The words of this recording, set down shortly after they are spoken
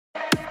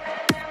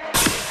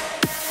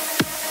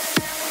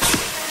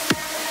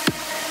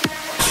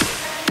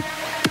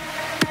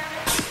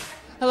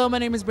Hello, my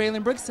name is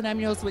Braylon Brooks, and I'm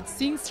your host with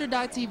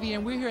Singster.tv,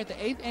 and we're here at the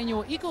 8th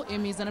Annual Eco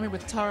Emmys, and I'm here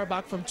with Tara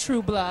Bach from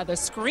True Blood, the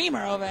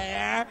screamer over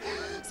there.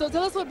 So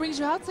tell us what brings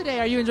you out today.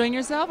 Are you enjoying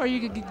yourself? Are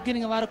you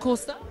getting a lot of cool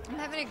stuff? I'm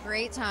having a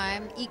great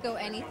time. Eco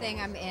anything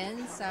I'm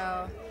in,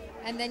 so...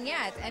 And then,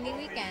 yeah, it's Emmy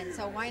weekend,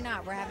 so why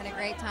not? We're having a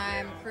great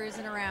time,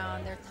 cruising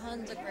around. There are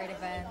tons of great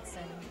events,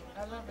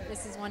 and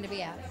this is one to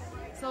be at.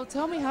 So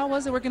tell me, how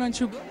was it working on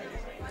True Blood?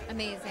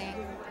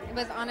 Amazing. It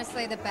was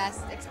honestly the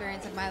best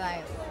experience of my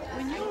life.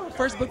 When you were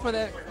first booked for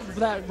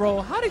that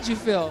role, how did you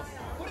feel?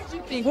 What did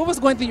you think? What was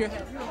going through your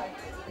head? You were like,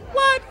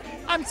 what?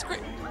 I'm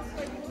screaming.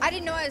 I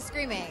didn't know I was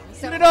screaming.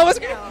 So, you didn't know I was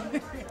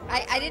screaming?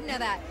 I didn't know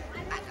that.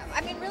 I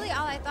mean, really,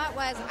 all I thought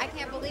was, I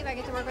can't believe I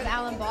get to work with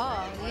Alan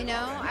Ball, you know?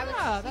 I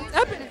was that's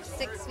epic.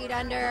 6 Feet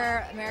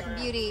Under, American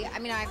Beauty. I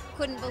mean, I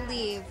couldn't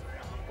believe,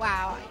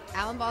 wow,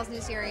 Alan Ball's new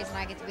series, and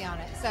I get to be on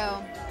it.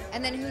 So,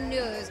 and then who knew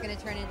it was going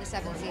to turn into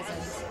 7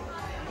 seasons?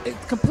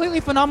 It's a completely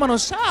phenomenal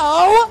show.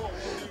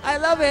 I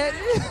love it.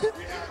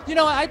 You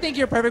know, I think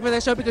you're perfect for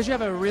that show because you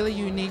have a really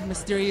unique,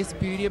 mysterious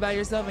beauty about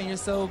yourself, and you're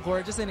so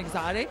gorgeous and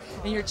exotic,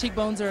 and your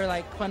cheekbones are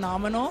like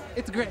phenomenal.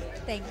 It's great.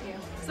 Thank you.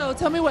 So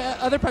tell me, what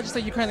other projects are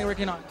you currently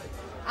working on?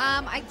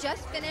 I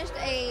just finished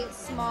a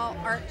small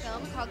art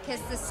film called Kiss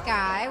the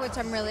Sky, which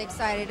I'm really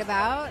excited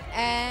about,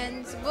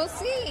 and we'll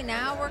see.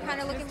 Now we're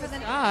kind of looking for the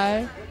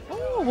Sky.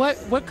 Oh,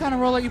 what kind of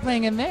role are you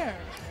playing in there?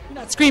 You're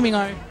not screaming,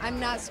 are you? I'm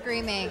not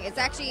screaming. It's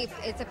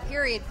a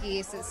period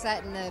piece. It's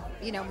set in the,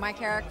 you know, my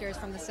character is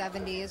from the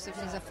 70s, so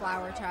she's a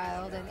flower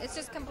child, and it's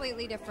just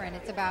completely different.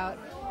 It's about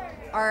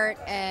art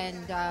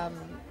and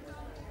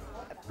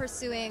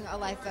pursuing a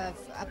life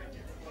of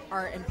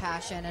art and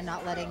passion and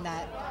not letting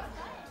that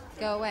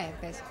go away,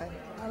 basically.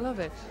 I love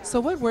it. So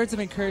what words of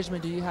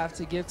encouragement do you have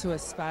to give to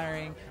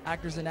aspiring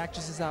actors and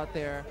actresses out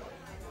there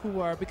who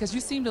are, because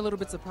you seemed a little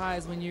bit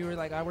surprised when you were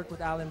like, I work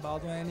with Alan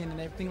Baldwin and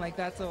everything like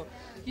that, so,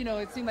 you know,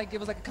 it seemed like it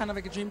was like kind of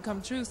like a dream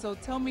come true. So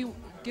tell me,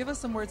 give us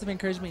some words of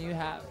encouragement you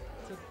have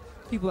to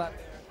people out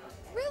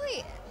there.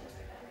 Really,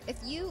 if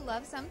you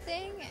love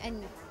something,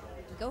 and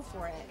go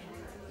for it.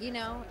 You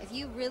know, if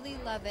you really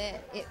love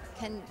it,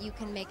 you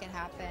can make it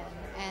happen.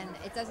 And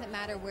it doesn't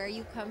matter where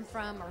you come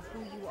from or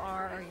who you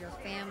are or your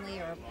family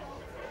or,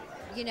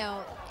 you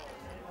know,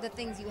 the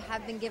things you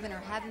have been given or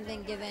haven't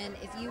been given.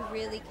 If you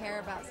really care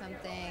about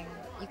something,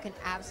 you can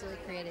absolutely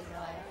create it in your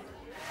life.